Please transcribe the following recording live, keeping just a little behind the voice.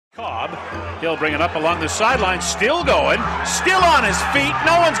Cobb, he'll bring it up along the sideline, still going, still on his feet.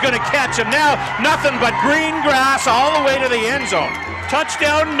 No one's going to catch him now. Nothing but green grass all the way to the end zone.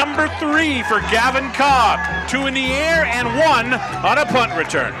 Touchdown number 3 for Gavin Cobb. 2 in the air and 1 on a punt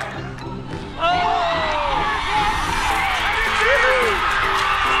return.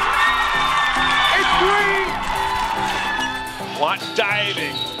 It's green. Watt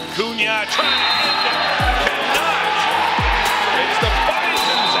diving. Cunha trying to end it. Cannot. It's the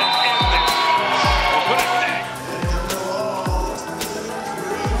Bisons that end it. We'll put it back.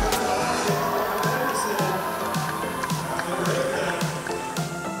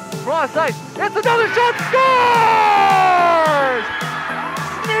 Cross ice. It's another shot. Scores!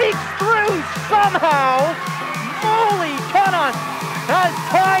 Sneaks through somehow. Molly Cunha has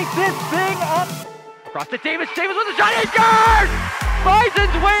tied this thing up. Cross to Davis. Davis with a shot. He scores!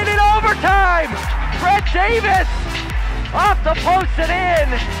 Bisons win in overtime. Brett Davis off the post and in.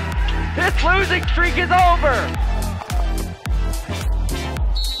 This losing streak is over.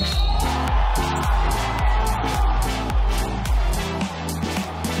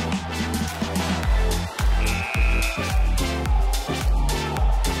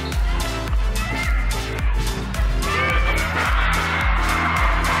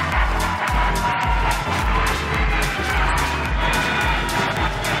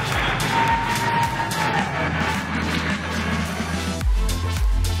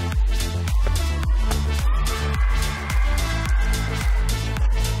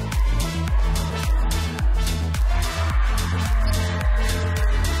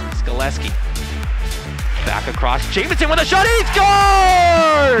 Back across, Jamison with a shot, he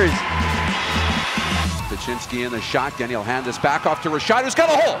scores! Paczynski in the shotgun, he'll hand this back off to Rashad, who's got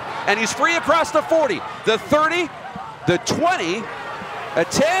a hole, and he's free across the 40, the 30, the 20, a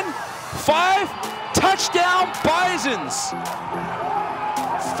 10, 5, touchdown Bisons!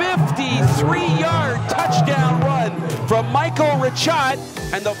 53-yard touchdown run from Michael Rashad,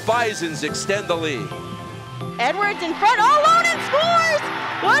 and the Bisons extend the lead. Edwards in front, all alone and scores!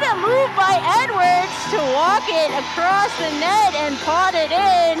 What a move by Edwards to walk it across the net and pot it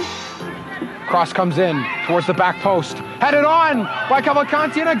in. Cross comes in towards the back post. Headed on by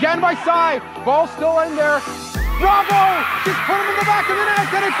Cavalcanti and again by Cy. Ball still in there. Bravo! Just put him in the back of the net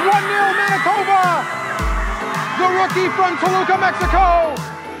and it's 1-0 Manitoba! The rookie from Toluca, Mexico!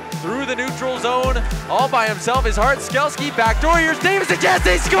 Through the neutral zone, all by himself is Hart Skelski. Backdoor, here's Davis, and yes,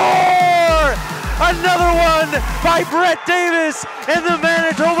 they score! Another one by Brett Davis, and the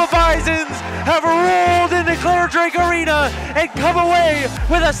Manitoba Bisons have rolled into Claire Drake Arena and come away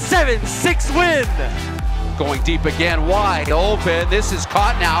with a 7-6 win. Going deep again, wide open. This is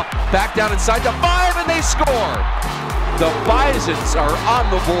caught now. Back down inside the 5, and they score. The Bisons are on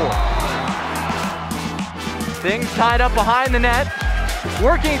the board. Things tied up behind the net.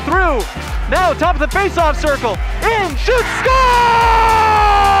 Working through. Now top of the face-off circle. In, shoot,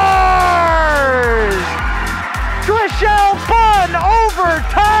 scores! Trishelle Bunn,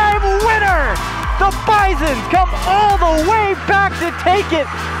 overtime winner! The Bisons come all the way back to take it.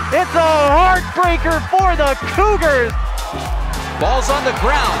 It's a heartbreaker for the Cougars. Ball's on the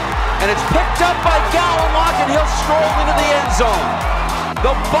ground, and it's picked up by Gallenlock, and he'll stroll into the end zone.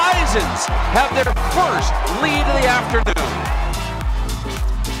 The Bisons have their first lead of the afternoon.